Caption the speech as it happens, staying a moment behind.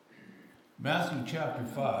Matthew chapter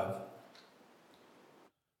 5.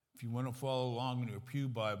 If you want to follow along in your Pew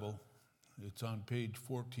Bible, it's on page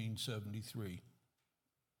 1473.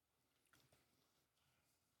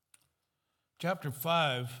 Chapter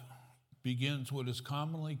 5 begins what is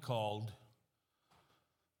commonly called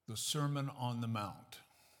the Sermon on the Mount.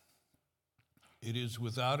 It is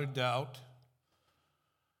without a doubt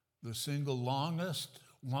the single longest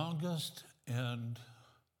and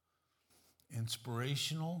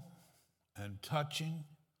inspirational and touching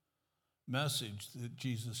message that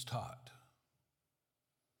Jesus taught.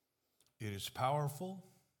 It is powerful.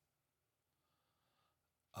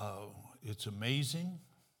 It's amazing.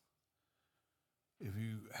 If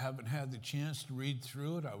you haven't had the chance to read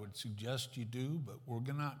through it, I would suggest you do, but we're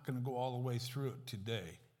not going to go all the way through it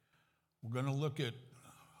today. We're going to look at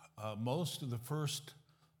most of the first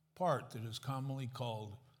part that is commonly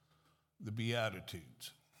called the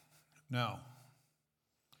Beatitudes. Now,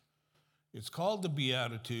 it's called the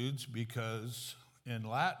Beatitudes because in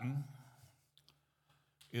Latin,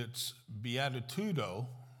 it's beatitudo,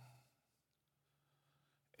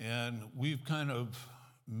 and we've kind of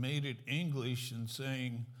made it English in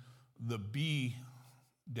saying the B-attitudes,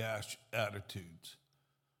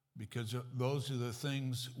 because those are the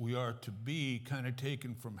things we are to be, kind of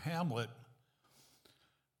taken from Hamlet,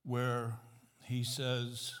 where he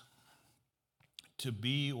says to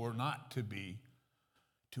be or not to be,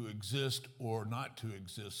 to exist or not to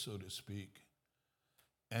exist, so to speak.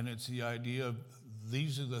 And it's the idea of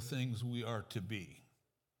these are the things we are to be.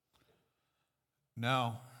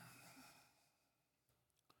 Now,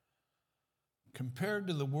 compared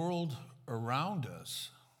to the world around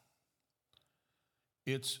us,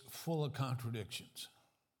 it's full of contradictions.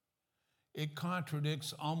 It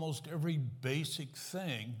contradicts almost every basic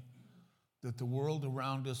thing that the world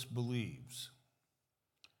around us believes.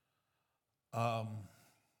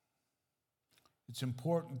 It's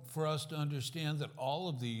important for us to understand that all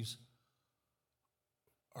of these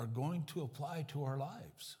are going to apply to our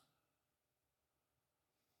lives.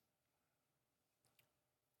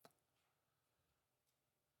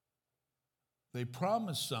 They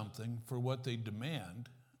promise something for what they demand,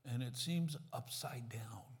 and it seems upside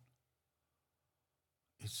down.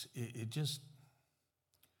 It just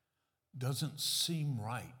doesn't seem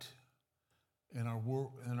right in our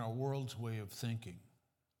world's way of thinking.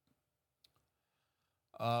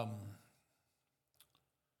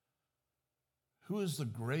 Who is the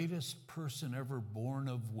greatest person ever born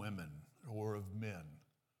of women or of men,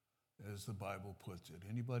 as the Bible puts it?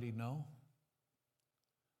 Anybody know?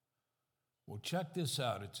 Well, check this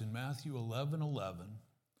out. It's in Matthew 11:11.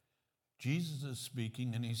 Jesus is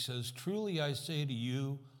speaking, and he says, "Truly I say to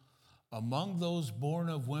you, among those born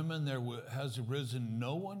of women there has arisen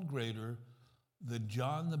no one greater than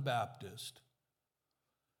John the Baptist.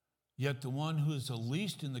 Yet the one who is the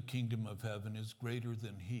least in the kingdom of heaven is greater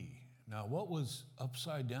than he." Now, what was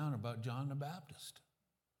upside down about John the Baptist?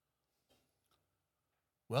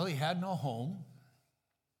 Well, he had no home,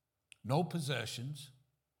 no possessions.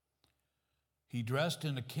 He dressed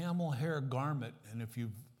in a camel hair garment, and if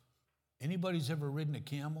anybody's ever ridden a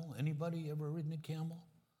camel, anybody ever ridden a camel?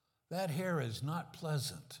 That hair is not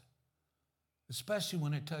pleasant, especially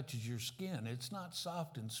when it touches your skin. It's not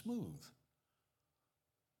soft and smooth.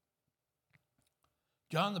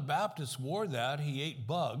 John the Baptist wore that. He ate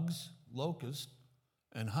bugs, locusts,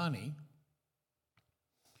 and honey.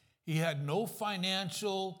 He had no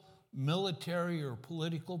financial, military, or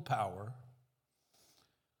political power.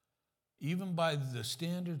 Even by the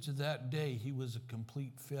standards of that day, he was a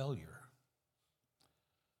complete failure.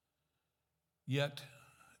 Yet,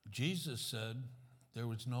 Jesus said there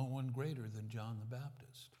was no one greater than John the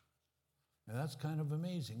Baptist. Now, that's kind of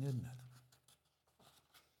amazing, isn't it?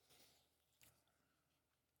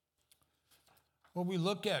 What we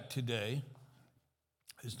look at today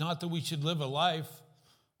is not that we should live a life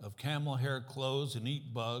of camel hair clothes and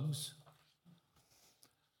eat bugs,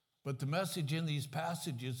 but the message in these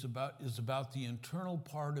passages is about the internal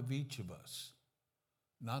part of each of us,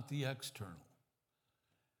 not the external.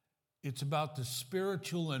 It's about the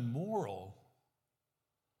spiritual and moral,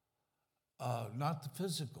 not the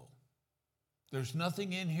physical. There's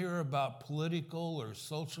nothing in here about political or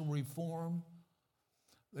social reform.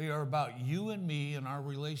 They are about you and me and our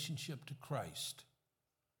relationship to Christ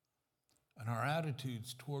and our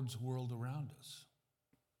attitudes towards the world around us.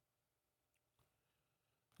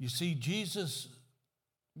 You see, Jesus'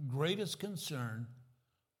 greatest concern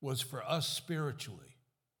was for us spiritually,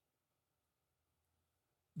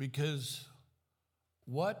 because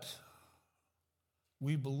what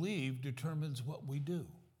we believe determines what we do.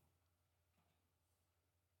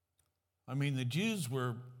 I mean, the Jews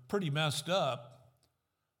were pretty messed up.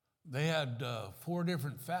 They had 4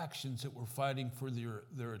 different factions that were fighting for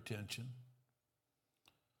their attention.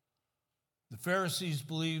 The Pharisees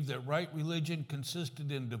believed that right religion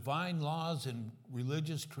consisted in divine laws and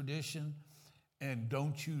religious tradition, and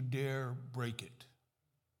don't you dare break it.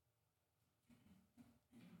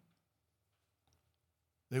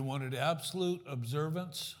 They wanted absolute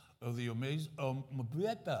observance of the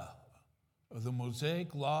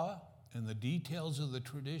Mosaic law and the details of the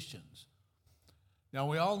traditions. Now,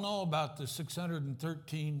 we all know about the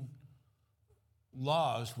 613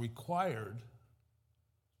 laws required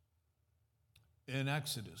in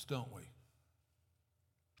Exodus, don't we?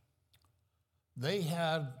 They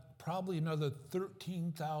had probably another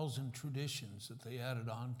 13,000 traditions that they added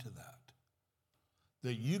on to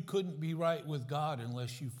that you couldn't be right with God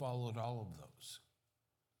unless you followed all of those.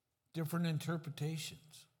 Different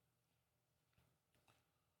interpretations.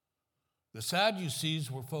 The Sadducees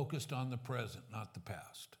were focused on the present, not the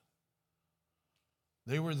past.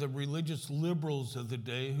 They were the religious liberals of the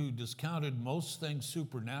day who discounted most things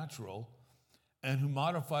supernatural and who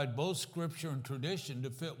modified both scripture and tradition to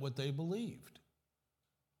fit what they believed.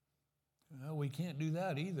 Well, we can't do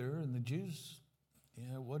that either, and the Jews,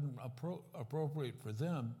 it wasn't appropriate for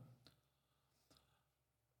them.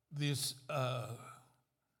 This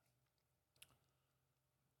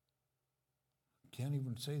can't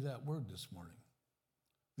even say that word this morning.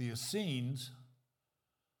 The Essenes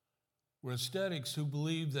were ascetics who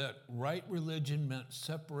believed that right religion meant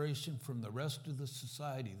separation from the rest of the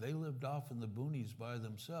society. They lived off in the boonies by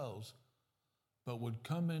themselves, but would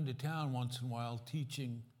come into town once in a while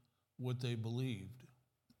teaching what they believed.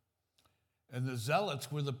 And the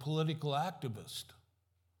Zealots were the political activists.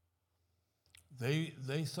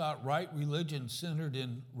 They thought right religion centered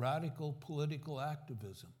in radical political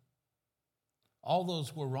activism. All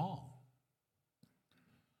those were wrong.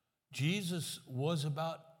 Jesus was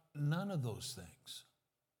about none of those things.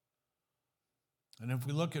 And if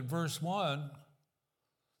we look at verse 1,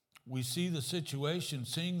 we see the situation.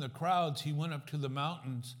 Seeing the crowds, he went up to the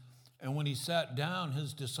mountains, and when he sat down,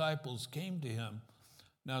 his disciples came to him.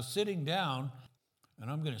 Now, sitting down, and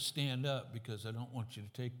I'm going to stand up because I don't want you to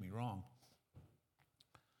take me wrong.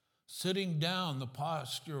 Sitting down, the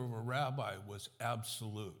posture of a rabbi was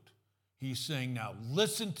absolute. He's saying, now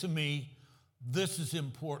listen to me, this is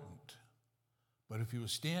important. But if he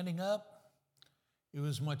was standing up, it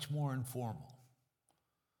was much more informal.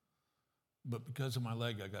 But because of my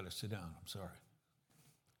leg, I got to sit down, I'm sorry.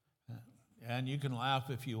 And you can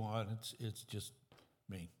laugh if you want, it's just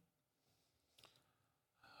me.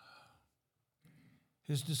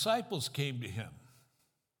 His disciples came to him.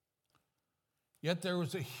 Yet there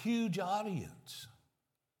was a huge audience.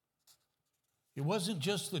 It wasn't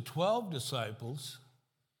just the 12 disciples.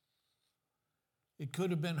 It could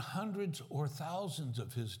have been hundreds or thousands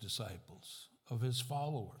of his disciples, of his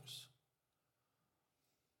followers.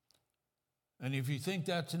 And if you think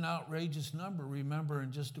that's an outrageous number, remember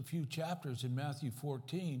in just a few chapters in Matthew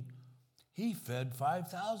 14, he fed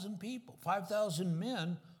 5,000 people, 5,000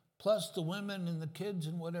 men, plus the women and the kids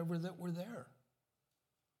and whatever that were there.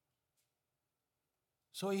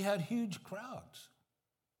 So he had huge crowds.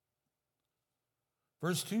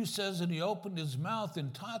 Verse 2 says, and he opened his mouth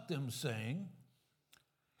and taught them, saying,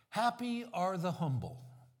 happy are the humble,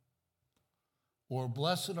 or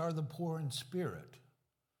blessed are the poor in spirit,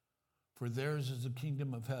 for theirs is the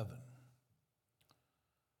kingdom of heaven.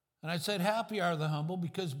 And I said, happy are the humble,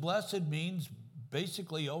 because blessed means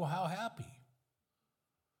basically, oh, how happy.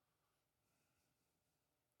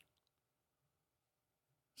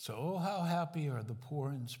 So, oh, how happy are the poor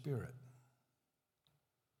in spirit.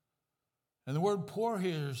 And the word poor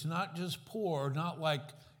here is not just poor, not like,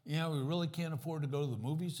 we really can't afford to go to the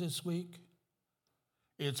movies this week.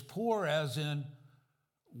 It's poor as in,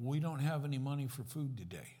 we don't have any money for food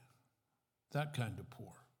today. That kind of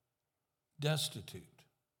poor. Destitute.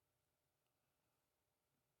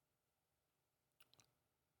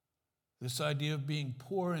 This idea of being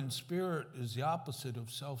poor in spirit is the opposite of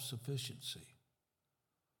self-sufficiency.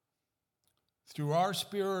 Through our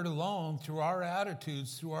spirit alone, through our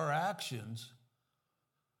attitudes, through our actions,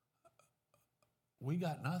 we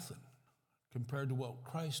got nothing compared to what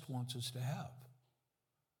Christ wants us to have.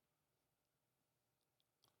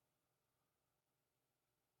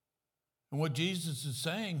 And what Jesus is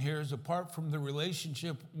saying here is, apart from the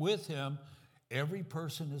relationship with him, every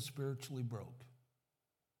person is spiritually broke.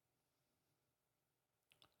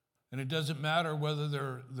 And it doesn't matter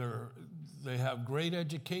whether they have great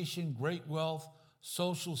education, great wealth,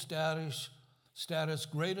 social status,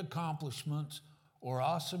 great accomplishments, or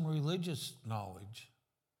awesome religious knowledge.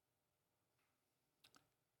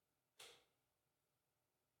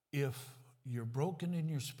 if you're broken in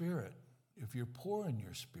your spirit, if you're poor in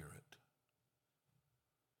your spirit,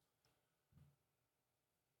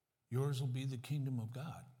 yours will be the kingdom of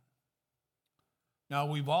God. Now,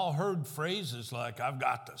 we've all heard phrases like, I've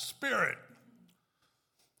got the Spirit.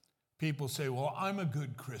 People say, well, I'm a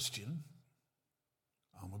good Christian.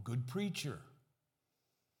 I'm a good preacher.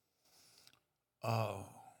 I'm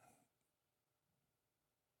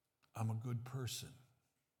a good person.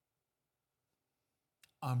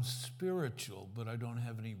 I'm spiritual, but I don't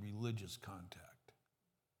have any religious contact.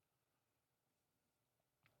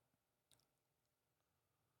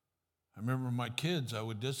 I remember my kids, I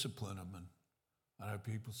would discipline them, and I have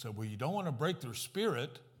people say, well, you don't want to break their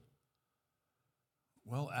spirit.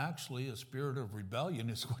 Well, actually, a spirit of rebellion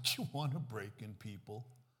is what you want to break in people,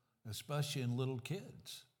 especially in little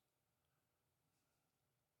kids.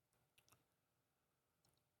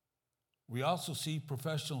 We also see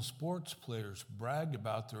professional sports players brag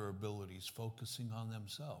about their abilities, focusing on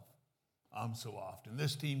themselves. I'm so often.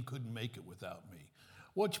 This team couldn't make it without me.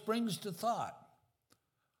 Which brings to thought,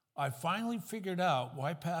 I finally figured out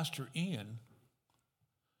why Pastor Ian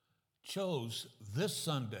chose this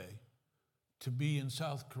Sunday to be in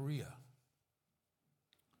South Korea.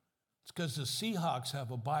 It's because the Seahawks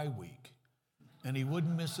have a bye week, and he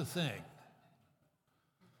wouldn't miss a thing.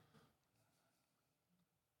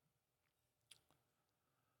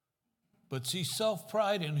 But see,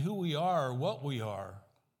 self-pride in who we are or what we are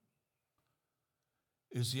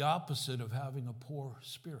is the opposite of having a poor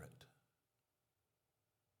spirit.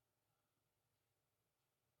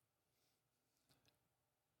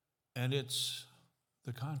 And it's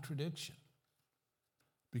the contradiction,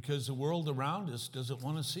 because the world around us doesn't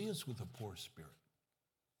want to see us with a poor spirit.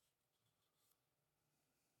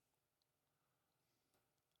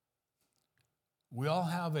 We all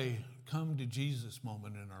have a come to Jesus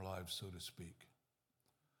moment in our lives, so to speak.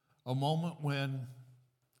 A moment when,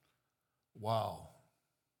 wow,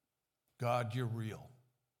 God, you're real.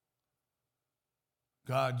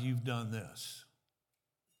 God, you've done this.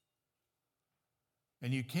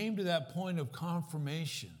 And you came to that point of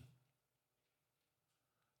confirmation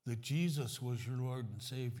that Jesus was your Lord and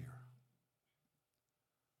Savior.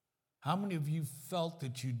 How many of you felt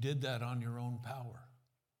that you did that on your own power?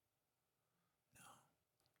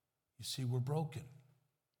 You see, we're broken.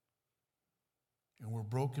 And we're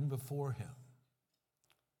broken before Him.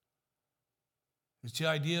 It's the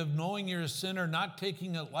idea of knowing you're a sinner, not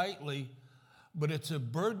taking it lightly, but it's a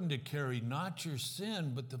burden to carry, not your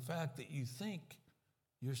sin, but the fact that you think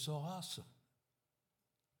you're so awesome.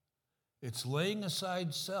 It's laying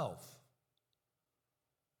aside self,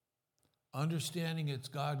 understanding it's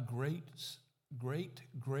God's great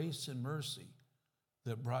grace and mercy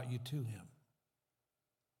that brought you to Him.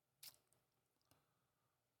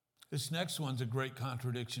 This next one's a great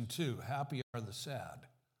contradiction too. Happy are the sad.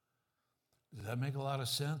 Does that make a lot of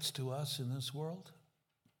sense to us in this world?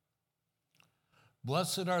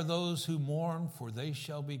 Blessed are those who mourn, for they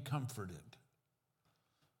shall be comforted.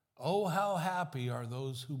 Oh, how happy are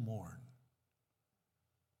those who mourn.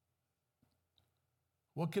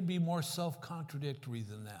 What could be more self-contradictory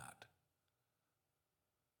than that?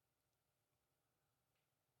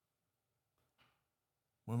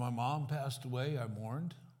 When my mom passed away, I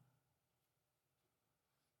mourned.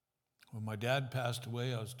 When my dad passed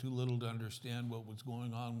away, I was too little to understand what was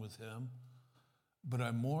going on with him. But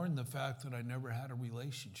I mourned the fact that I never had a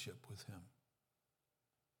relationship with him.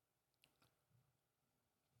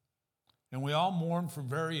 And we all mourn for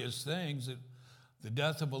various things, the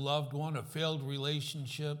death of a loved one, a failed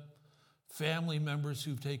relationship, family members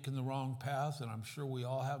who've taken the wrong path, and I'm sure we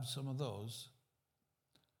all have some of those.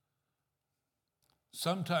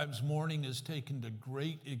 Sometimes mourning is taken to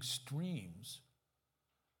great extremes,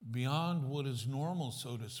 beyond what is normal,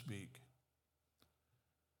 so to speak.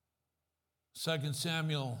 2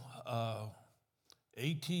 Samuel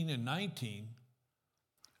 18 and 19,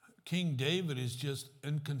 King David is just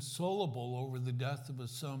inconsolable over the death of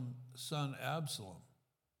his son Absalom.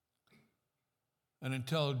 And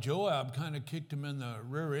until Joab kind of kicked him in the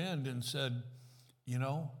rear end and said,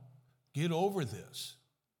 get over this.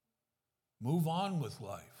 Move on with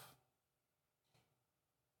life.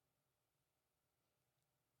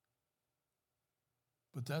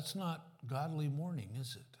 But that's not godly mourning,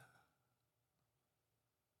 is it?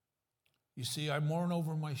 You see, I mourn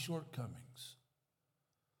over my shortcomings,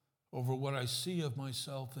 over what I see of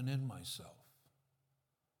myself and in myself.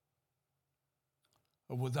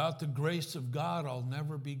 Without the grace of God, I'll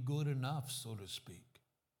never be good enough, so to speak.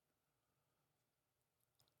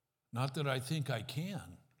 Not that I think I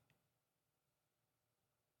can.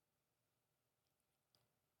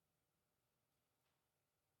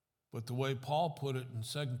 But the way Paul put it in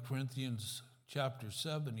 2 Corinthians chapter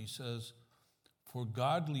 7, he says, for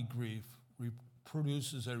godly grief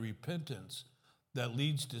produces a repentance that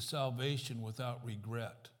leads to salvation without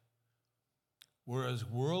regret, whereas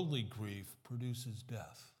worldly grief produces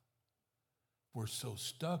death. We're so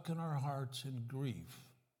stuck in our hearts in grief.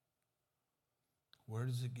 Where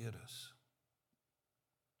does it get us?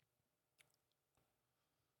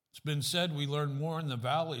 It's been said we learn more in the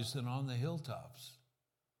valleys than on the hilltops.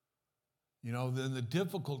 Than the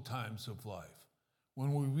difficult times of life,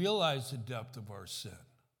 when we realize the depth of our sin.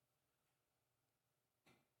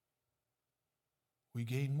 We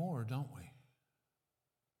gain more, don't we?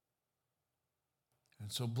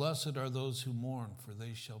 And so blessed are those who mourn, for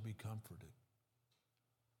they shall be comforted.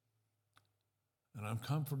 And I'm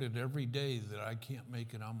comforted every day that I can't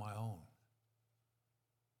make it on my own.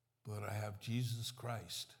 But I have Jesus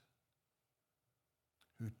Christ,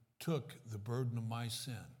 who took the burden of my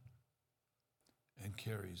sin and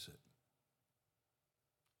carries it.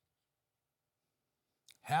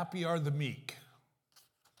 Happy are the meek.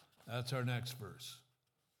 That's our next verse.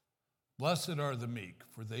 Blessed are the meek,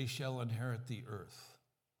 for they shall inherit the earth.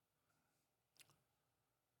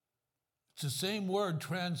 It's the same word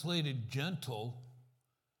translated gentle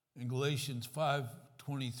in Galatians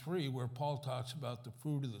 5:23, where Paul talks about the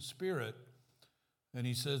fruit of the Spirit. And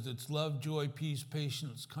he says it's love, joy, peace,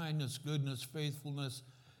 patience, kindness, goodness, faithfulness,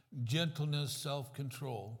 gentleness,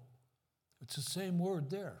 self-control. It's the same word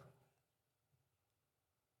there.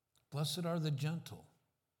 Blessed are the gentle.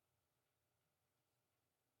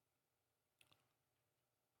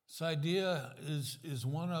 This idea is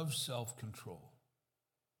one of self-control.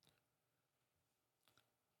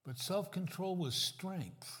 But self-control with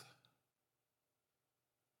strength,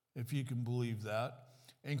 if you can believe that.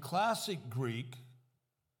 In classic Greek,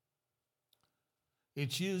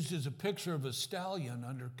 it's used as a picture of a stallion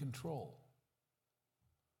under control.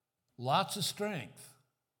 Lots of strength,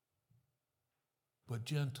 but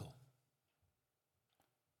gentle.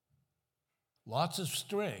 Lots of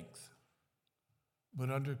strength, but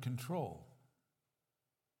under control.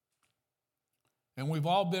 And we've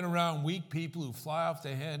all been around weak people who fly off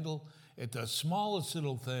the handle at the smallest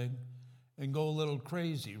little thing and go a little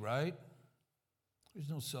crazy, right? There's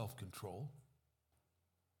no self-control.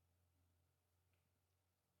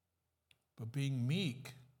 But being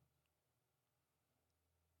meek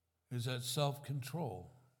is that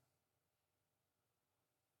self-control.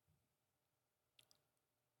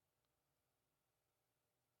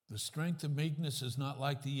 The strength of meekness is not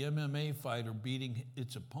like the MMA fighter beating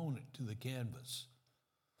its opponent to the canvas.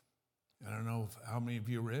 I don't know how many of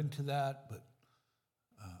you are into that, but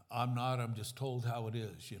I'm not. I'm just told how it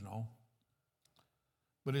is,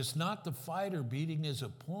 But it's not the fighter beating his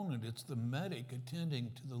opponent. It's the medic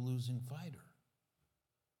attending to the losing fighter.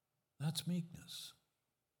 That's meekness.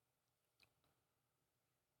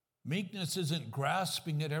 Meekness isn't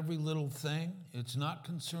grasping at every little thing. It's not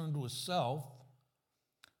concerned with self.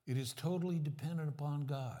 It is totally dependent upon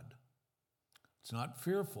God. It's not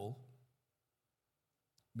fearful.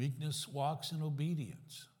 Meekness walks in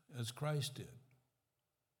obedience, as Christ did.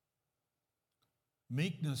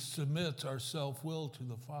 Meekness submits our self-will to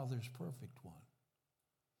the Father's perfect one.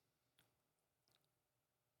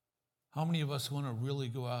 How many of us want to really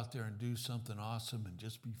go out there and do something awesome and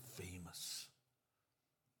just be famous?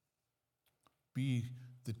 Be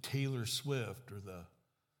the Taylor Swift or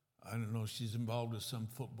she's involved with some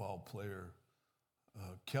football player,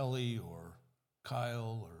 Kelly or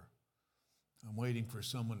Kyle, or I'm waiting for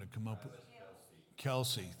someone to come up with.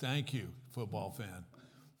 Kelsey, thank you, football fan.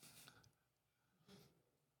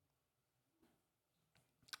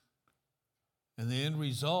 And the end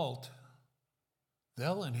result,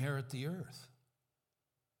 they'll inherit the earth.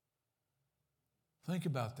 Think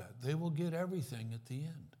about that. They will get everything at the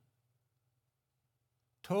end.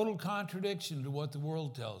 Total contradiction to what the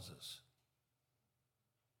world tells us.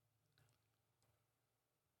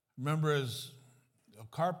 Remember, as a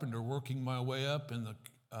carpenter working my way up in the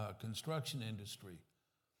construction industry,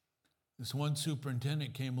 this one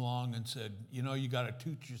superintendent came along and said, you got to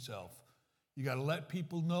toot yourself. You got to let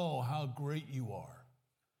people know how great you are.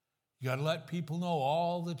 You got to let people know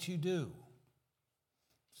all that you do.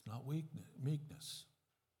 It's not meekness.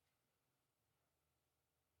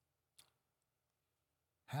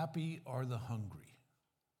 Happy are the hungry.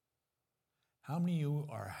 How many of you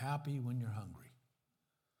are happy when you're hungry?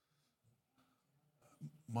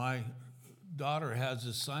 My daughter has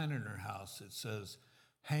a sign in her house that says,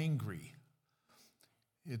 hangry.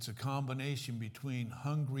 It's a combination between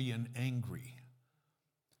hungry and angry.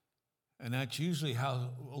 And that's usually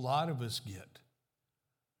how a lot of us get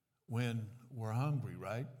when we're hungry,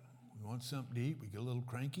 right? We want something to eat, we get a little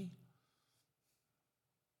cranky.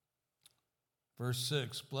 Verse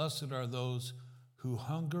 6, blessed are those who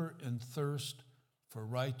hunger and thirst for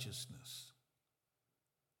righteousness,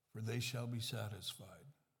 for they shall be satisfied.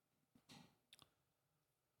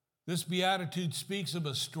 This beatitude speaks of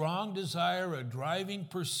a strong desire, a driving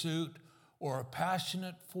pursuit, or a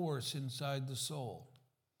passionate force inside the soul.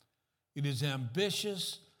 It is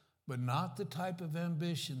ambitious, but not the type of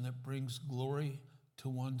ambition that brings glory to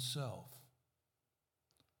oneself.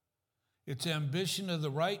 It's ambition of the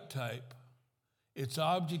right type. Its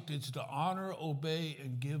object is to honor, obey,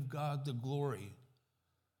 and give God the glory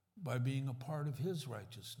by being a part of his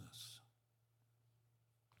righteousness.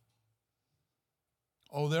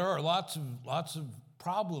 Oh, there are lots of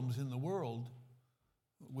problems in the world.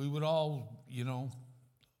 We would all,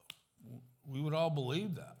 we would all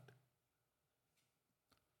believe that.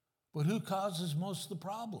 But who causes most of the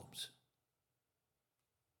problems?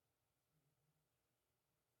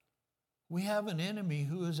 We have an enemy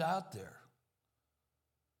who is out there.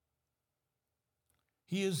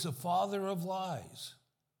 He is the father of lies.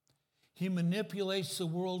 He manipulates the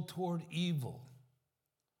world toward evil.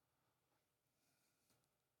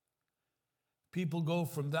 People go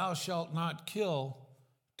from thou shalt not kill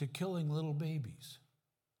to killing little babies.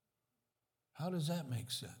 How does that make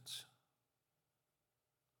sense?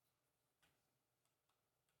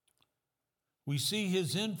 We see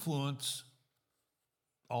his influence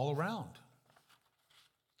all around.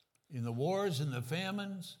 In the wars and the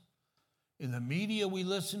famines, in the media we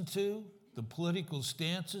listen to, the political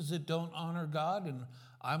stances that don't honor God, and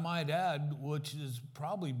I might add, which is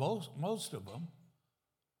probably most of them.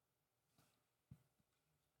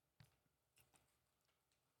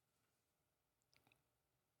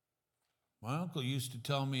 My uncle used to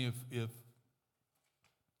tell me if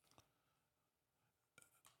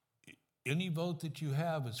any vote that you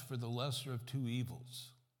have is for the lesser of two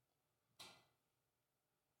evils,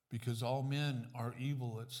 because all men are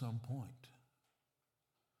evil at some point.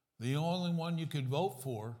 The only one you could vote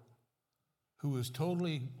for who is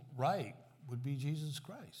totally right would be Jesus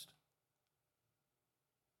Christ.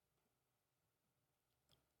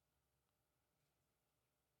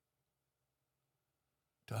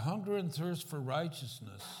 To hunger and thirst for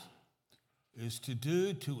righteousness is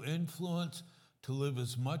to influence, to live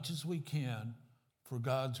as much as we can for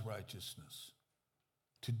God's righteousness,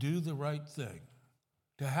 to do the right thing,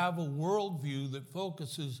 to have a worldview that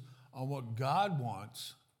focuses on what God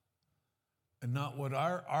wants and not what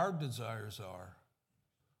our desires are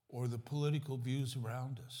or the political views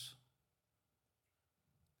around us.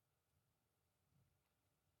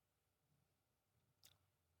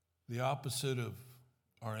 The opposite of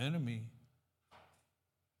our enemy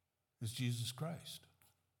is Jesus Christ.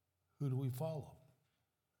 Who do we follow?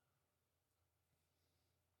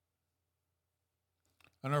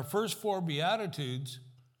 And our first four Beatitudes,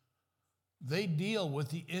 they deal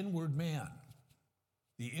with the inward man,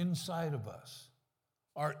 the inside of us,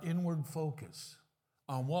 our inward focus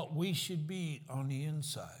on what we should be on the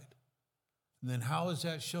inside. And then how is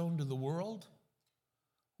that shown to the world?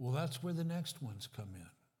 Well, that's where the next ones come in.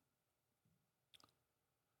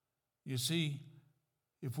 You see,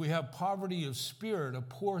 if we have poverty of spirit, a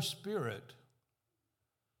poor spirit,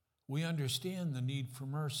 we understand the need for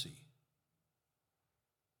mercy.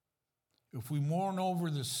 If we mourn over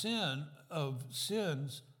the sin of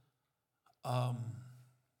sins,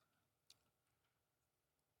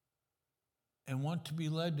 and want to be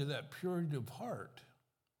led to that purity of heart,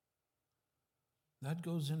 that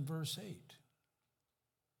goes in verse 8.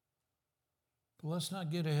 But let's not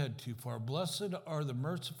get ahead too far. Blessed are the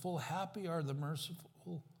merciful, happy are the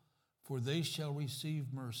merciful, for they shall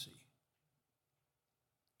receive mercy.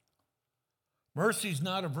 Mercy is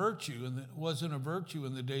not a virtue, and it wasn't a virtue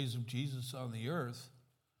in the days of Jesus on the earth.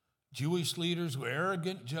 Jewish leaders were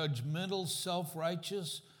arrogant, judgmental,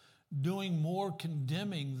 self-righteous, doing more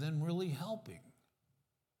condemning than really helping.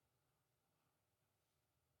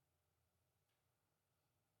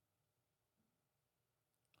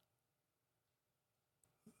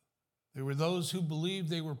 There were those who believed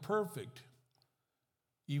they were perfect,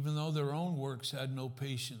 even though their own works had no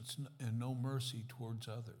patience and no mercy towards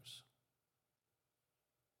others.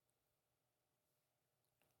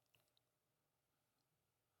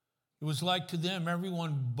 It was like to them,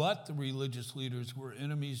 everyone but the religious leaders were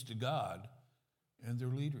enemies to God and their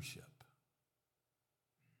leadership.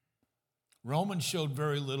 Romans showed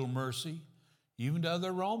very little mercy, even to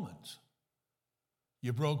other Romans.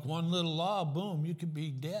 You broke one little law, boom, you could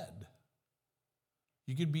be dead.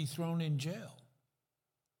 You could be thrown in jail.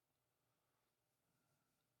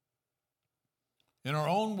 In our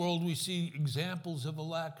own world, we see examples of a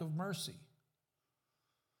lack of mercy.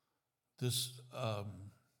 This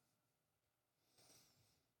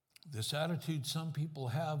attitude some people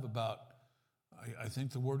have about, I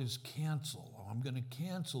think the word is cancel. Oh, I'm going to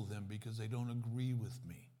cancel them because they don't agree with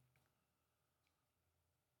me.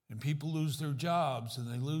 And people lose their jobs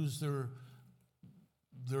and they lose their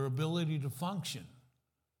ability to function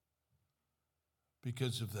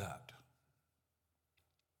because of that.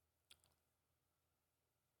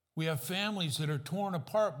 We have families that are torn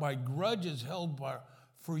apart by grudges held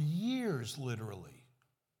for years, literally.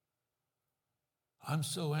 I'm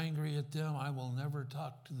so angry at them, I will never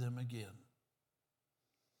talk to them again.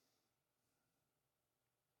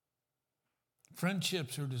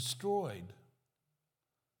 Friendships are destroyed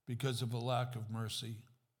because of a lack of mercy.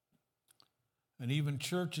 And even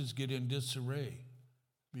churches get in disarray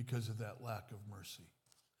because of that lack of mercy.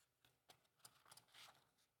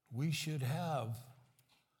 We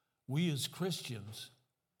as Christians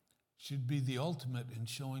should be the ultimate in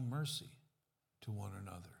showing mercy to one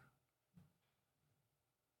another.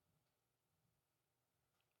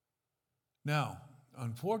 Now,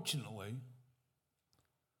 unfortunately,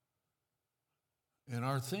 in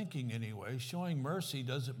our thinking anyway, showing mercy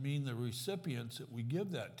doesn't mean the recipients that we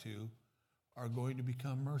give that to are going to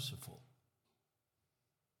become merciful.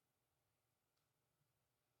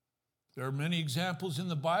 There are many examples in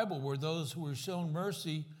the Bible where those who were shown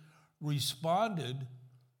mercy responded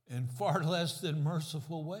in far less than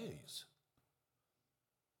merciful ways.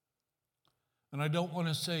 And I don't want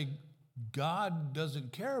to say God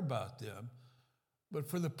doesn't care about them, but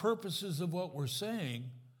for the purposes of what we're saying,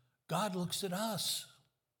 God looks at us.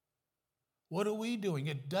 What are we doing?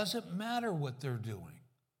 It doesn't matter what they're doing.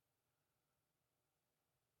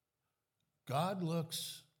 God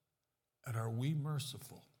looks at, are we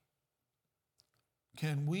merciful?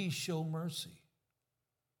 Can we show mercy?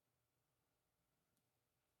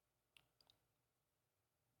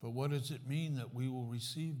 But what does it mean that we will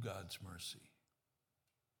receive God's mercy?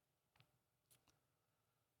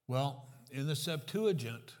 Well, in the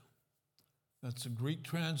Septuagint, that's a Greek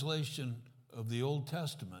translation of the Old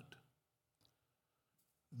Testament,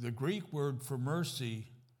 the Greek word for mercy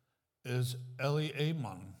is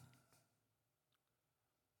eliamon,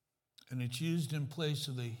 and it's used in place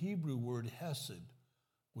of the Hebrew word hesed,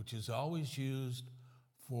 which is always used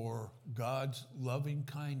for God's loving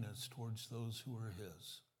kindness towards those who are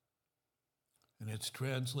his. And it's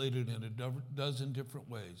translated in a dozen different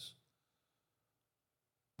ways.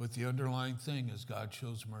 But the underlying thing is God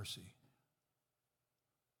shows mercy.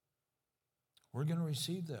 We're going to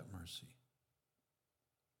receive that mercy.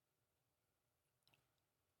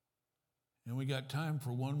 And we got time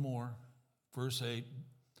for one more. Verse 8,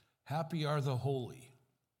 happy are the holy.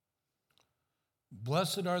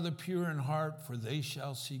 Blessed are the pure in heart, for they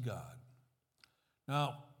shall see God.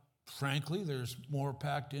 Now, frankly, there's more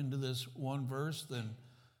packed into this one verse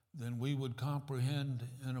than we would comprehend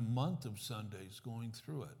in a month of Sundays going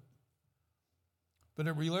through it. But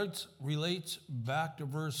it relates back to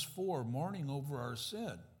verse 4, mourning over our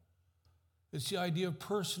sin. It's the idea of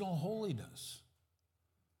personal holiness.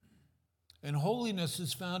 And holiness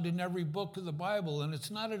is found in every book of the Bible, and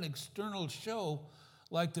it's not an external show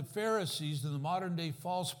like the Pharisees and the modern-day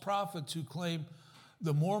false prophets who claim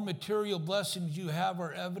the more material blessings you have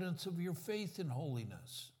are evidence of your faith in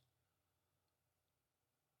holiness.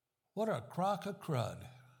 What a crock of crud.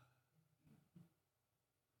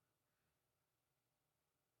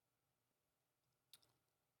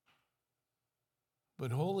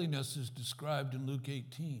 But holiness is described in Luke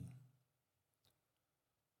 18,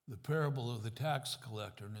 the parable of the tax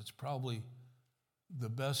collector, and it's probably the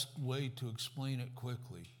best way to explain it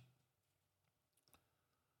quickly.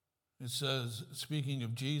 It says, speaking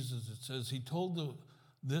of Jesus, it says, he told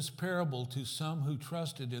this parable to some who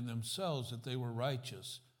trusted in themselves that they were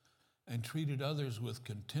righteous and treated others with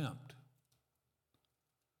contempt.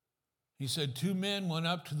 He said, 2 men went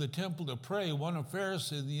up to the temple to pray, one a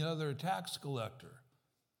Pharisee and the other a tax collector.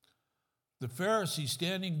 The Pharisee,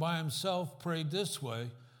 standing by himself, prayed this way,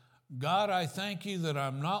 God, I thank you that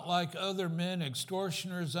I'm not like other men,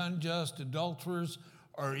 extortioners, unjust, adulterers,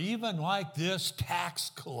 or even like this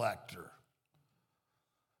tax collector.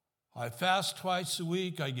 I fast twice a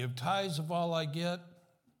week. I give tithes of all I get.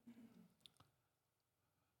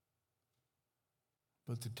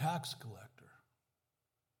 But the tax collector,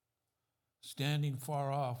 standing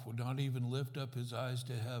far off, would not even lift up his eyes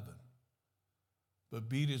to heaven, but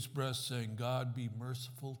beat his breast, saying, God, be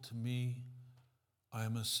merciful to me. I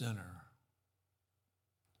am a sinner.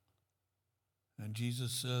 And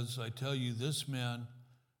Jesus says, I tell you, this man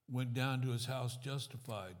went down to his house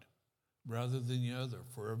justified rather than the other.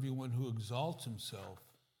 For everyone who exalts himself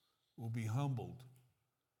will be humbled,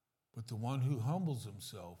 but the one who humbles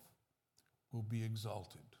himself will be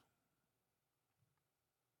exalted.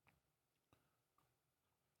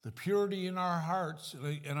 The purity in our hearts,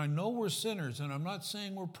 and I know we're sinners, and I'm not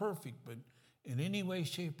saying we're perfect, but in any way,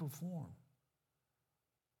 shape, or form,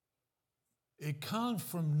 it comes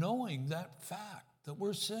from knowing that fact that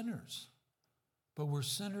we're sinners, but we're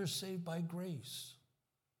sinners saved by grace.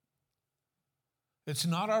 It's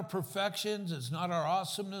not our perfections, it's not our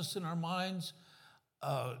awesomeness in our minds,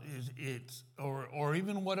 or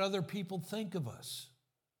even what other people think of us.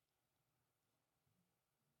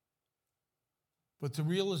 But the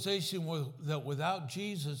realization was that without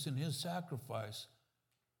Jesus and his sacrifice,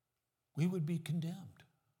 we would be condemned.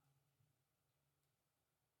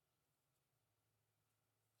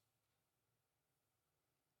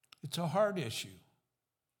 It's a heart issue.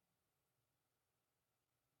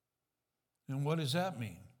 And what does that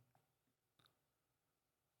mean?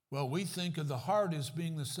 Well, we think of the heart as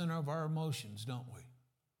being the center of our emotions, don't we?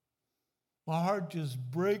 My heart just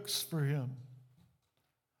breaks for him.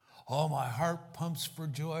 Oh, my heart pumps for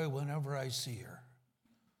joy whenever I see her.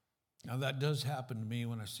 Now, that does happen to me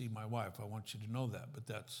when I see my wife. I want you to know that, but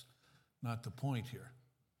that's not the point here.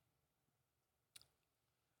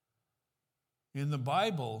 In the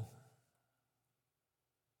Bible,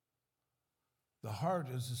 the heart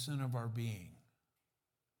is the center of our being,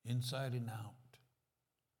 inside and out.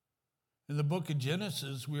 In the book of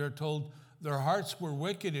Genesis, we are told their hearts were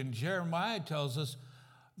wicked, and Jeremiah tells us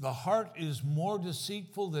the heart is more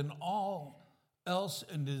deceitful than all else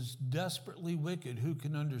and is desperately wicked. Who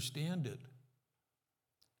can understand it?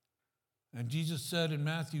 And Jesus said in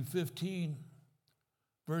Matthew 15,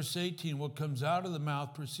 verse 18, what comes out of the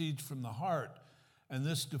mouth proceeds from the heart, and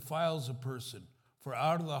this defiles a person. For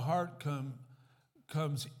out of the heart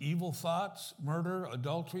comes evil thoughts, murder,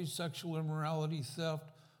 adultery, sexual immorality, theft,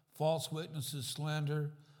 false witnesses,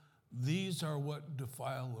 slander. These are what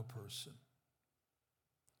defile a person.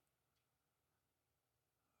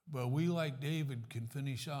 But we, like David, can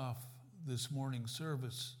finish off this morning's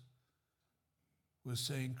service with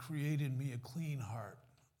saying, create in me a clean heart,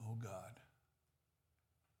 O God,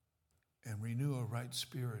 and renew a right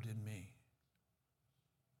spirit in me.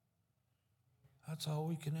 That's all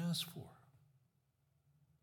we can ask for.